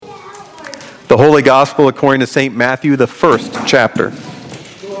The Holy Gospel according to St. Matthew, the 1st chapter.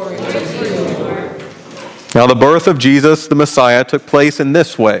 Now the birth of Jesus, the Messiah, took place in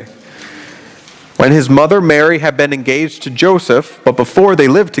this way. When his mother Mary had been engaged to Joseph, but before they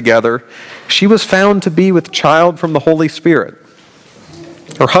lived together, she was found to be with child from the Holy Spirit.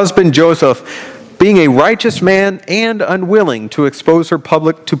 Her husband Joseph, being a righteous man and unwilling to expose her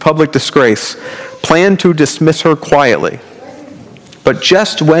to public disgrace, planned to dismiss her quietly. But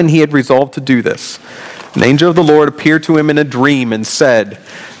just when he had resolved to do this, an angel of the Lord appeared to him in a dream and said,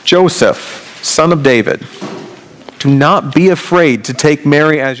 "Joseph, son of David, do not be afraid to take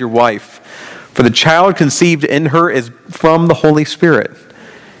Mary as your wife, for the child conceived in her is from the Holy Spirit.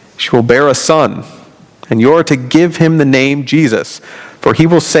 She will bear a son, and you are to give him the name Jesus, for he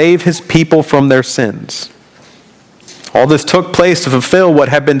will save his people from their sins." All this took place to fulfill what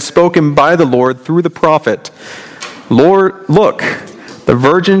had been spoken by the Lord through the prophet. "Lord, look, the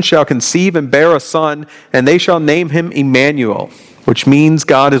virgin shall conceive and bear a son, and they shall name him Emmanuel," which means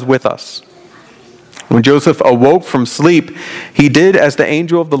God is with us. When Joseph awoke from sleep, he did as the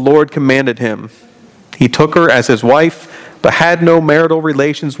angel of the Lord commanded him. He took her as his wife, but had no marital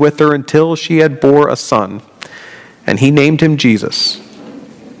relations with her until she had bore a son, and he named him Jesus.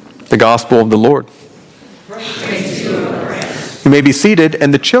 The Gospel of the Lord. Praise you, Lord. You may be seated,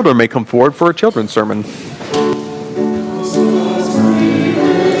 and the children may come forward for a children's sermon.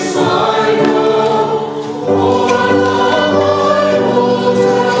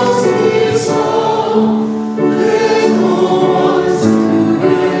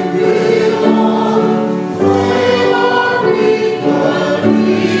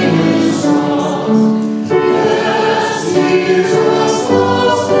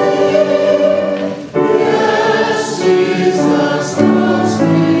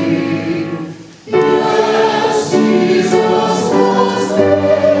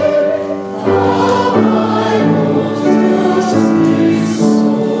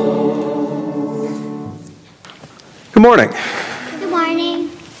 Good morning. Good morning.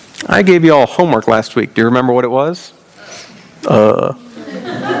 I gave you all homework last week. Do you remember what it was? No.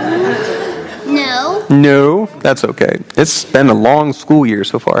 No, that's okay. It's been a long school year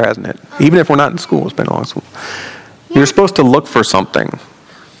so far, hasn't it? Even if we're not in school, it's been a long school. You're supposed to look for something.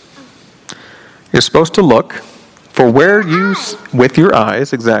 You're supposed to look for where you, with your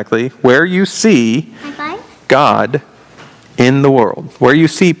eyes, exactly, where you see God in the world. Where you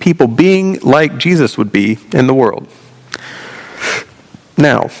see people being like Jesus would be in the world.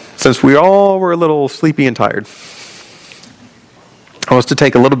 Now, since we all were a little sleepy and tired, I want us to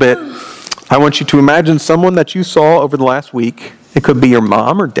take a little bit. I want you to imagine someone that you saw over the last week. It could be your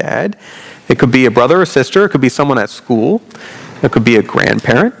mom or dad. It could be a brother or sister. It could be someone at school. It could be a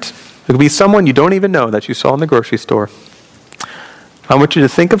grandparent. It could be someone you don't even know that you saw in the grocery store. I want you to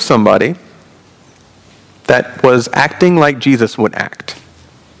think of somebody that was acting like Jesus would act.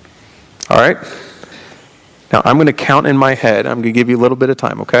 All right? Now, I'm going to count in my head. I'm going to give you a little bit of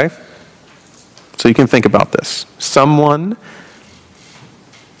time, okay? So you can think about this. Someone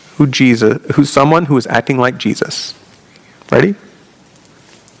who is acting like Jesus. Ready?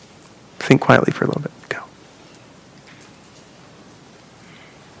 Think quietly for a little bit. Go.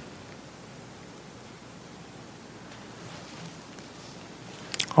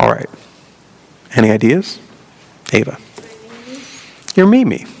 All right. Any ideas? Ava. You're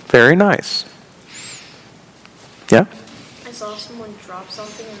Mimi. Very nice. Yeah? I saw someone drop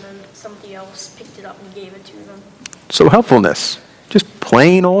something and then somebody else picked it up and gave it to them. So helpfulness. Just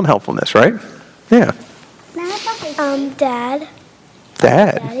plain old helpfulness, right? Yeah. Dad. Dad?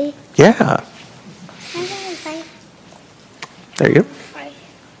 Daddy. Yeah. There you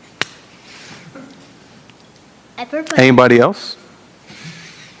go. Anybody else?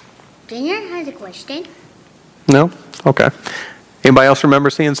 Junior has a question. No? Okay. Anybody else remember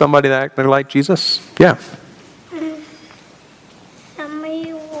seeing somebody that acted like Jesus? Yeah.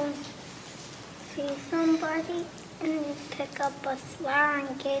 Somebody will see somebody and pick up a flower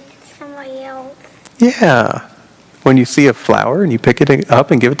and give it to somebody else. Yeah. When you see a flower and you pick it up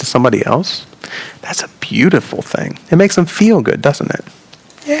and give it to somebody else, that's a beautiful thing. It makes them feel good, doesn't it?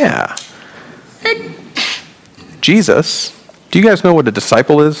 Yeah. Jesus, do you guys know what a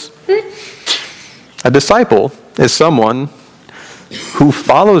disciple is? A disciple is someone who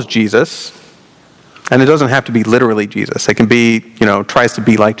follows Jesus, and it doesn't have to be literally Jesus. It can be, tries to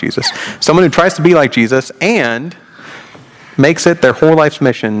be like Jesus. Someone who tries to be like Jesus and makes it their whole life's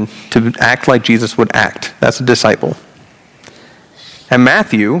mission to act like Jesus would act. That's a disciple. And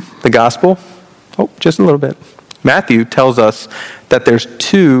Matthew, the gospel, just a little bit. Matthew tells us that there's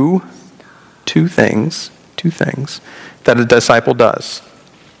two things that a disciple does.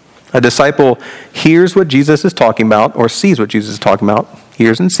 A disciple hears what Jesus is talking about or sees what Jesus is talking about.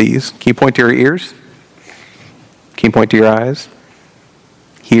 Hears and sees. Can you point to your ears? Can you point to your eyes?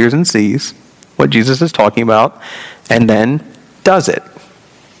 Hears and sees what Jesus is talking about and then does it.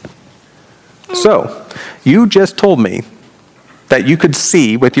 So, you just told me that you could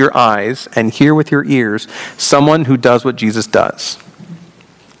see with your eyes and hear with your ears someone who does what Jesus does.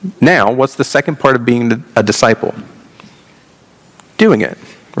 Now, what's the second part of being a disciple? Doing it,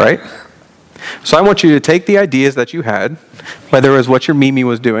 right? So I want you to take the ideas that you had, whether it was what your Mimi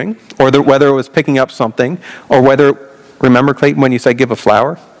was doing, or whether it was picking up something, or remember, Clayton, when you said give a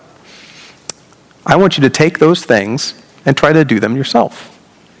flower? I want you to take those things and try to do them yourself.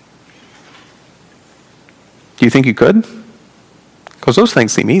 Do you think you could? Because those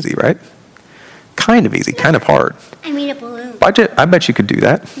things seem easy, right? Kind of easy, kind of hard. I made a balloon. I bet you could do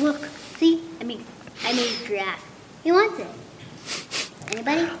that. Look, see? I made a giraffe. Who wants it?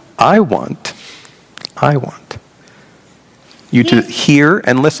 Anybody? I want you to hear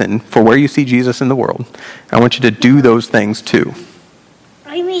and listen for where you see Jesus in the world. I want you to do those things too.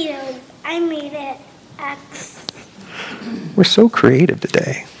 I made it X. We're so creative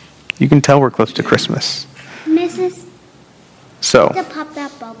today. You can tell we're close to Christmas. Mrs. So, To pop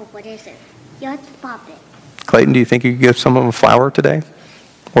that bubble, what is it? You have to pop it. Clayton, do you think you could give someone a flower today?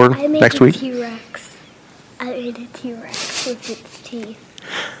 Or next week? T-Rex. I made a T-Rex with its teeth.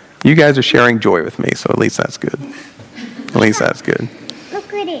 You guys are sharing joy with me, so at least that's good. At least that's good.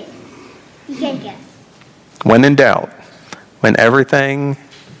 Look what it is. You can guess. When in doubt, when everything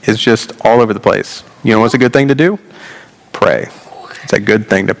is just all over the place, you know what's a good thing to do? Pray. It's a good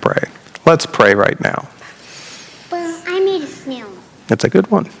thing to pray. Let's pray right now. Well, I made a snail. It's a good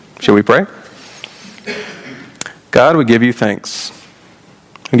one. Should we pray? God, we give you thanks.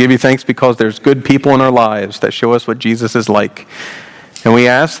 We give you thanks because there's good people in our lives that show us what Jesus is like. And we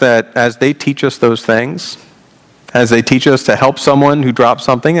ask that as they teach us those things, as they teach us to help someone who dropped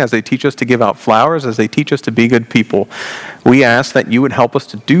something, as they teach us to give out flowers, as they teach us to be good people, we ask that you would help us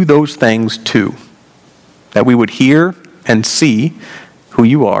to do those things too. That we would hear and see who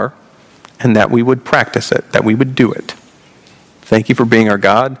you are, and that we would practice it, that we would do it. Thank you for being our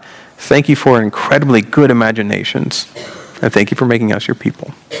God. Thank you for incredibly good imaginations. And thank you for making us your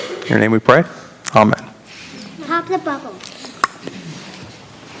people. In your name we pray. Amen. Pop the bubble.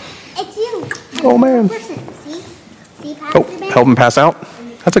 It's you. Oh, man. See? See, pass Oh, the bag? help him pass out.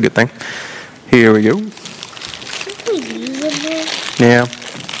 That's a good thing. Here we go. We use it. Yeah,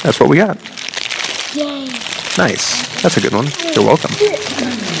 that's what we got. Yay. Nice. That's a good one. You're welcome.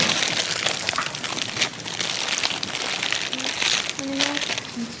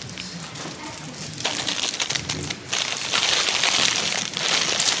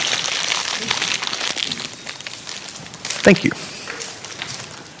 Thank you.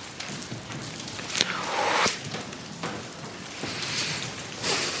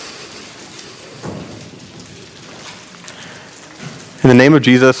 In the name of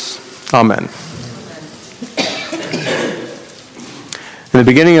Jesus, amen. In the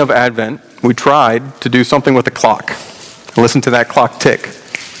beginning of Advent, we tried to do something with the clock. Listen to that clock tick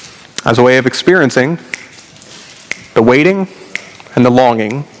as a way of experiencing the waiting and the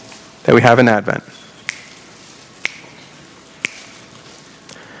longing that we have in Advent.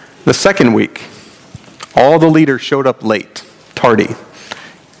 The second week, all the leaders showed up late, tardy,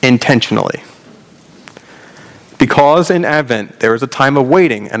 intentionally. Because in Advent, there is a time of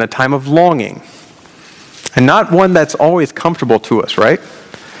waiting and a time of longing. And not one that's always comfortable to us, right?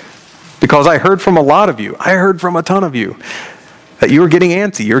 Because I heard from a lot of you, I heard from a ton of you, that you were getting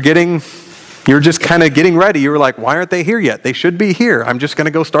antsy. You're just kind of getting ready. You were like, why aren't they here yet? They should be here. I'm just going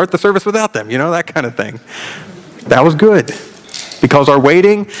to go start the service without them. You know, that kind of thing. That was good. Because our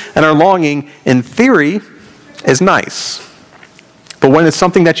waiting and our longing, in theory, is nice. But when it's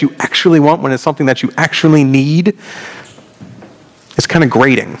something that you actually want, when it's something that you actually need, it's kind of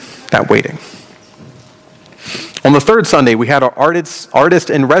grating, that waiting. On the third Sunday, we had our artist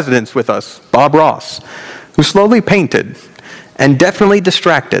in residence with us, Bob Ross, who slowly painted and definitely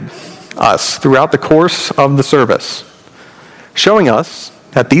distracted us throughout the course of the service, showing us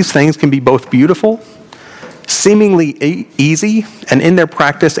that these things can be both beautiful, seemingly easy, and in their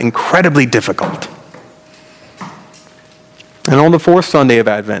practice, incredibly difficult. And on the fourth Sunday of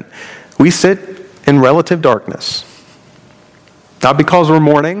Advent, we sit in relative darkness. Not because we're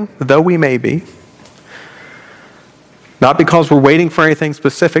mourning, though we may be. Not because we're waiting for anything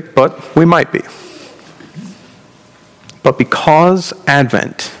specific, but we might be. But because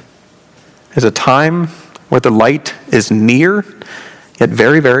Advent is a time where the light is near, yet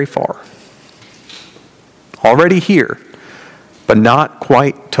very, very far. Already here, but not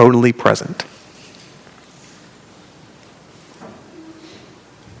quite totally present.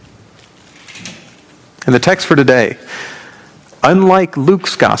 In the text for today, unlike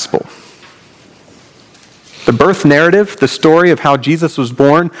Luke's gospel, the birth narrative, the story of how Jesus was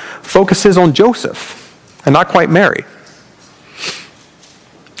born, focuses on Joseph and not quite Mary.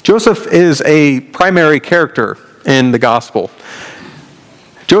 Joseph is a primary character in the gospel.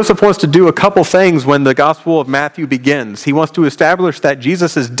 Joseph wants to do a couple things when the Gospel of Matthew begins. He wants to establish that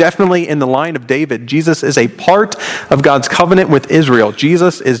Jesus is definitely in the line of David. Jesus is a part of God's covenant with Israel.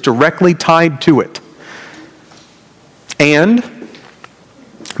 Jesus is directly tied to it. And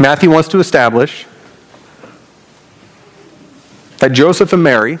Matthew wants to establish that Joseph and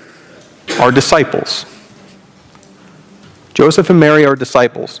Mary are disciples. Joseph and Mary are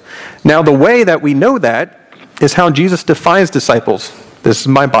disciples. Now, the way that we know that is how Jesus defines disciples. This is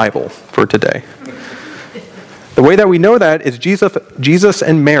my Bible for today. The way that we know that is Jesus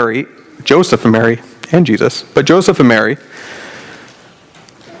and Mary, Joseph and Mary, and Jesus, but Joseph and Mary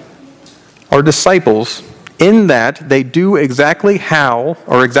are disciples in that they do exactly how,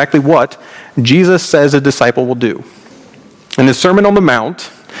 or exactly what, Jesus says a disciple will do. In the Sermon on the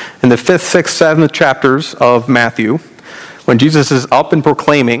Mount, in the 5th, 6th, 7th chapters of Matthew, when Jesus is up and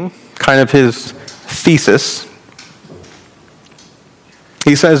proclaiming kind of his thesis,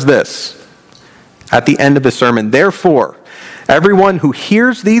 he says this at the end of his sermon, "Therefore, everyone who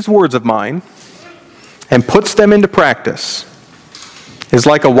hears these words of mine and puts them into practice is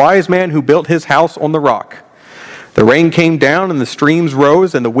like a wise man who built his house on the rock. The rain came down and the streams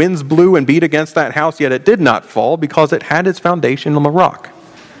rose and the winds blew and beat against that house, yet it did not fall because it had its foundation on the rock.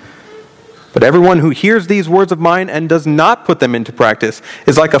 But everyone who hears these words of mine and does not put them into practice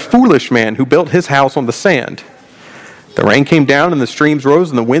is like a foolish man who built his house on the sand. The rain came down and the streams rose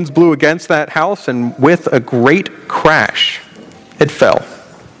and the winds blew against that house, and with a great crash, it fell."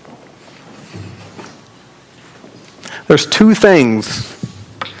 There's two things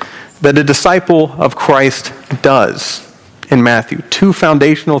that a disciple of Christ does in Matthew. Two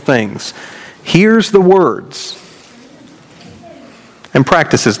foundational things. Hears the words and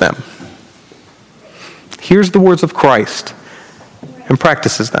practices them. Hears the words of Christ and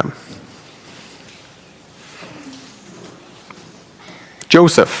practices them.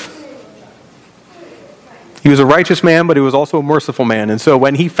 Joseph. He was a righteous man, but he was also a merciful man. And so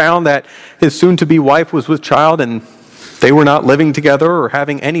when he found that his soon-to-be wife was with child and they were not living together or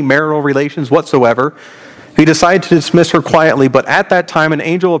having any marital relations whatsoever, he decided to dismiss her quietly. But at that time, an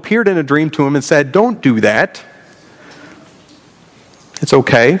angel appeared in a dream to him and said, "Don't do that. It's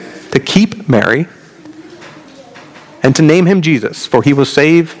okay to keep Mary and to name him Jesus, for he will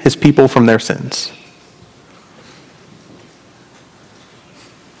save his people from their sins."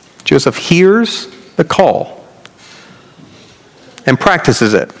 Joseph hears the call and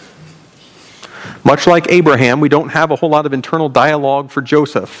practices it. Much like Abraham, we don't have a whole lot of internal dialogue for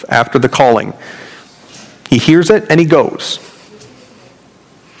Joseph after the calling. He hears it and he goes.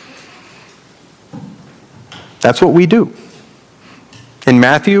 That's what we do. In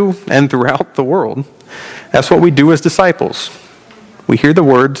Matthew and throughout the world, that's what we do as disciples. We hear the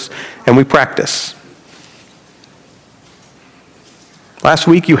words and we practice. Last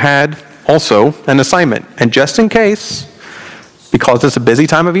week you had also an assignment. And just in case, because it's a busy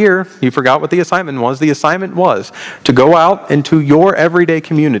time of year, you forgot what the assignment was. The assignment was to go out into your everyday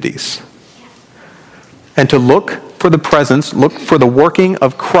communities and to look for the presence, look for the working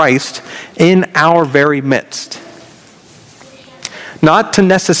of Christ in our very midst. Not to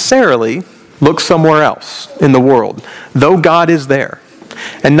necessarily look somewhere else in the world, though God is there.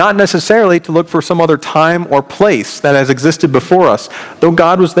 And not necessarily to look for some other time or place that has existed before us, though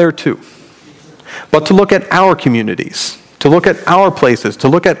God was there too. But to look at our communities, to look at our places, to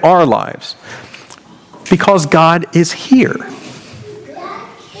look at our lives, because God is here.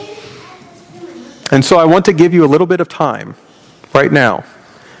 And so I want to give you a little bit of time right now.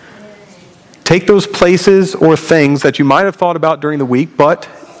 Take those places or things that you might have thought about during the week, but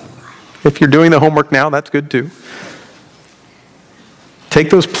if you're doing the homework now, that's good too. Take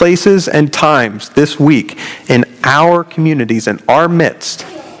those places and times this week in our communities, in our midst,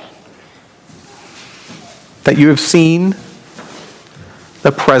 that you have seen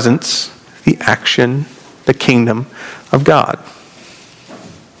the presence, the action, the kingdom of God.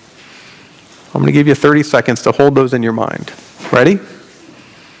 I'm going to give you 30 seconds to hold those in your mind. Ready?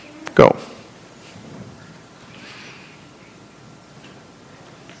 Go.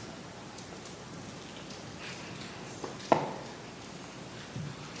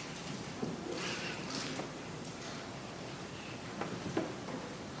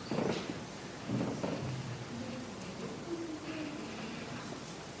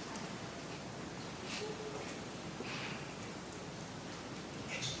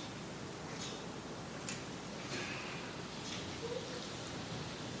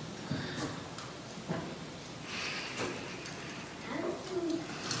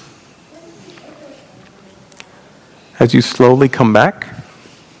 as you slowly come back,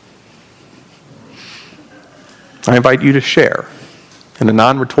 I invite you to share in a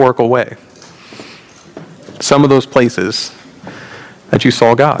non-rhetorical way some of those places that you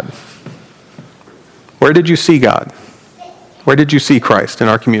saw God. Where did you see God? Where did you see Christ in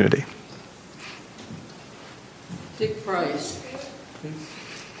our community? Dick Price, who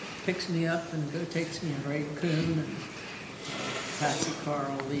picks me up and takes me, and Ray Kuhn, and Patsy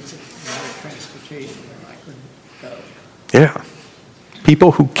Carl, these other transportation where I couldn't go. Yeah.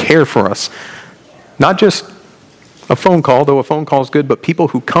 People who care for us. Not just a phone call, though a phone call is good, but people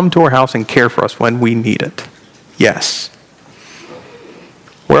who come to our house and care for us when we need it. Yes.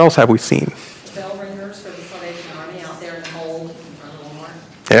 Where else have we seen? Bell ringers for the Salvation Army out there in the cold in front of Walmart.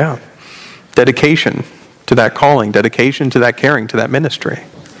 Yeah. Dedication to that calling, dedication to that caring, to that ministry.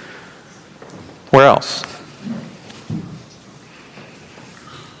 Where else?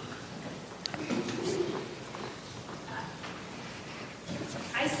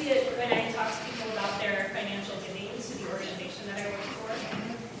 I see it when I talk to people about their financial giving to the organization that I work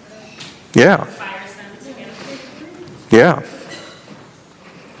for. Yeah. Inspires them to give. Yeah.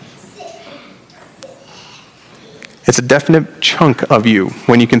 It's a definite chunk of you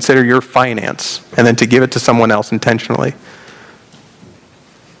when you consider your finance and then to give it to someone else intentionally.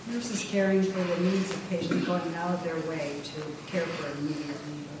 Nurses caring for the needs of patients, going out of their way to care for immediate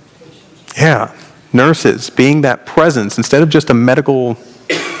need of patients. Yeah. Nurses being that presence instead of just a medical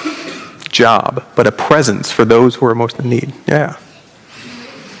job, but a presence for those who are most in need. Yeah.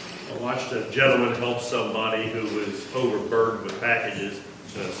 I watched a gentleman help somebody who was overburdened with packages,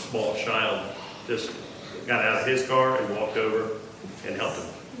 and a small child just got out of his car and walked over and helped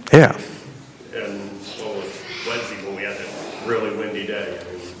him. Yeah. And what was Wednesday when we had that really windy day.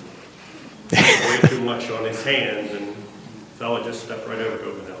 I mean, way too much on his hands, and fella just stepped right over to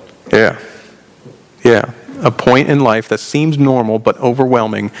go and help. Yeah. Yeah. A point in life that seems normal but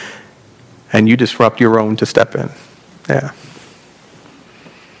overwhelming, and you disrupt your own to step in. Yeah.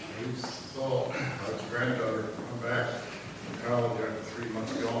 We saw his granddaughter come back from college after 3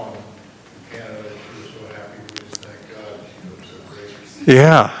 months gone in Canada. She was so happy. We just thank God she looked so great.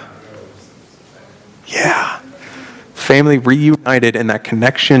 Yeah. Yeah. Family reunited and that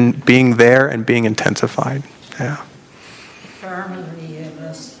connection being there and being intensified. Yeah. Firemen and the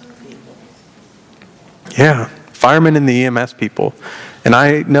EMS people. Yeah. Firemen and the EMS people. And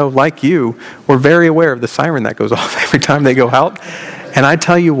I know, like you, we're very aware of the siren that goes off every time they go out. And I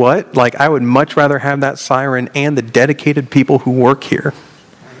tell you what, like, I would much rather have that siren and the dedicated people who work here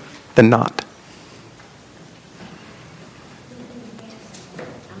than not.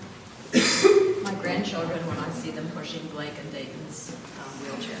 My grandchildren, when I see them pushing Blake and Dayton's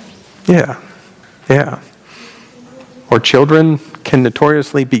wheelchairs. Yeah. Yeah. Or children can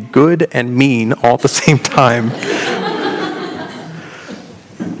notoriously be good and mean all at the same time.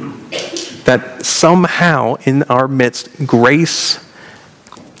 That somehow in our midst, grace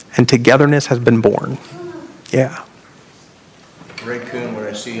and togetherness has been born. Yeah. Ray Kuhn, when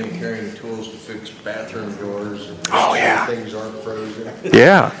I see him carrying tools to fix bathroom doors and Oh, yeah. things aren't frozen.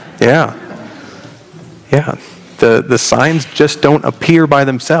 Yeah. Yeah. Yeah. The signs just don't appear by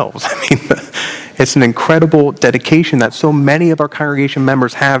themselves. I mean, it's an incredible dedication that so many of our congregation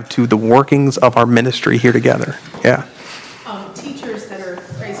members have to the workings of our ministry here together. Yeah. Teachers that are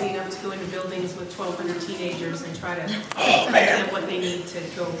crazy enough to go into buildings with 1,200 teenagers and try to give them what they need to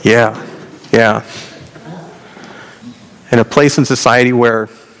go. Yeah, yeah. In a place in society where,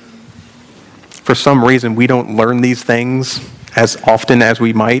 for some reason, we don't learn these things as often as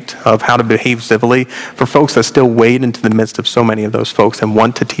we might of how to behave civilly, for folks that still wade into the midst of so many of those folks and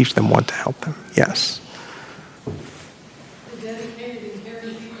want to teach them, want to help them. Yes.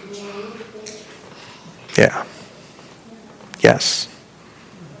 Yeah. Yes.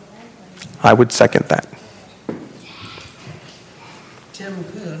 I would second that. Tim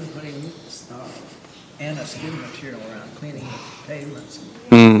Kuhn putting anti-skid material around cleaning pavements.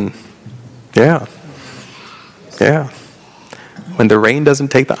 Yeah. Yeah. When the rain doesn't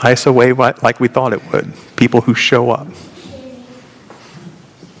take the ice away like we thought it would, people who show up.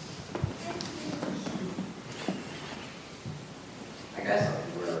 I guess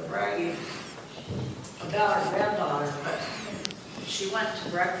we're bragging about our granddaughter, but she went to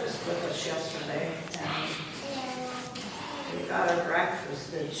breakfast with us yesterday, and we got her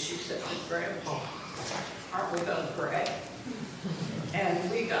breakfast, and she said to Grandpa, aren't we going to pray? And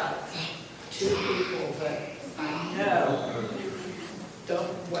we got two people that I know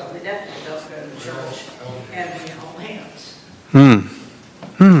they definitely don't go to church, and we hold hands.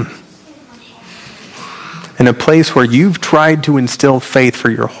 In a place where you've tried to instill faith for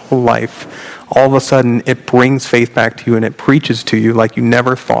your whole life, all of a sudden it brings faith back to you and it preaches to you like you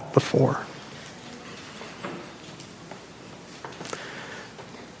never thought before.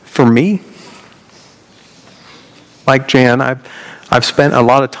 For me, like Jan, I've spent a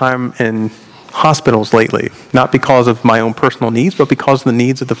lot of time in hospitals lately, not because of my own personal needs, but because of the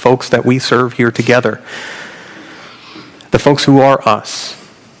needs of the folks that we serve here together. The folks who are us.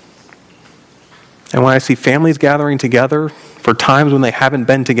 And when I see families gathering together for times when they haven't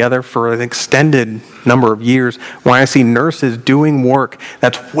been together for an extended number of years, when I see nurses doing work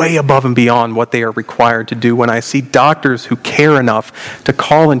that's way above and beyond what they are required to do, when I see doctors who care enough to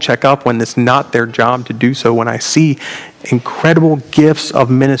call and check up when it's not their job to do so, when I see incredible gifts of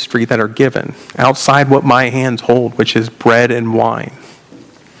ministry that are given outside what my hands hold, which is bread and wine,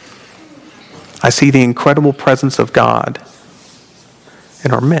 I see the incredible presence of God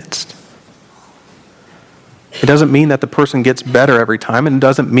in our midst. It doesn't mean that the person gets better every time, and it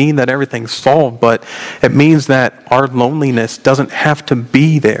doesn't mean that everything's solved, but it means that our loneliness doesn't have to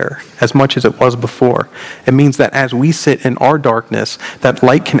be there as much as it was before. It means that as we sit in our darkness, that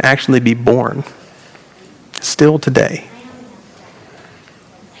light can actually be born still today.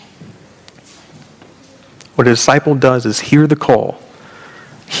 What a disciple does is hear the call,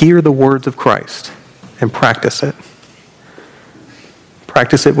 hear the words of Christ, and practice it.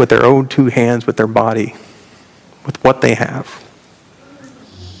 Practice it with their own two hands, with their body, with what they have.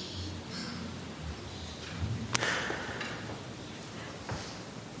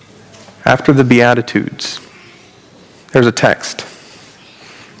 After the Beatitudes, there's a text.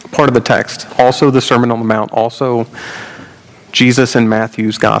 Part of the text, also the Sermon on the Mount, also Jesus in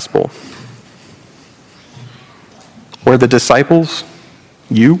Matthew's Gospel, where the disciples,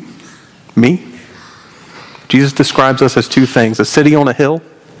 you, me, Jesus describes us as two things: a city on a hill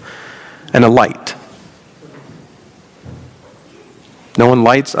and a light. No one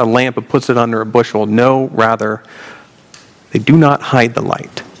lights a lamp and puts it under a bushel. No, rather, they do not hide the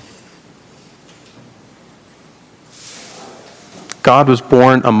light. God was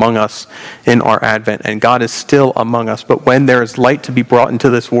born among us in our Advent, and God is still among us. But when there is light to be brought into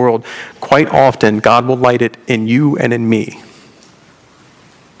this world, quite often God will light it in you and in me.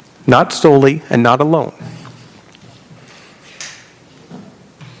 Not solely and not alone.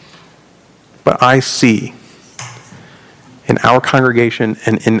 But I see in our congregation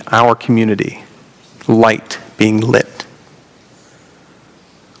and in our community light being lit.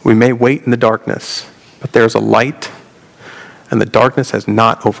 We may wait in the darkness, but there's a light, and the darkness has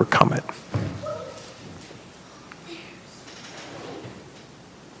not overcome it.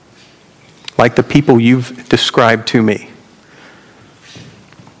 Like the people you've described to me,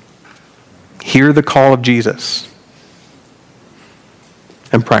 hear the call of Jesus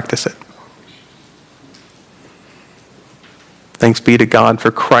and practice it. Thanks be to God for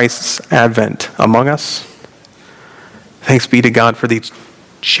Christ's advent among us. Thanks be to God for these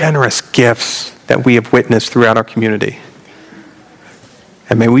generous gifts that we have witnessed throughout our community.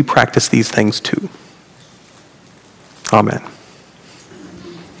 And may we practice these things too. Amen.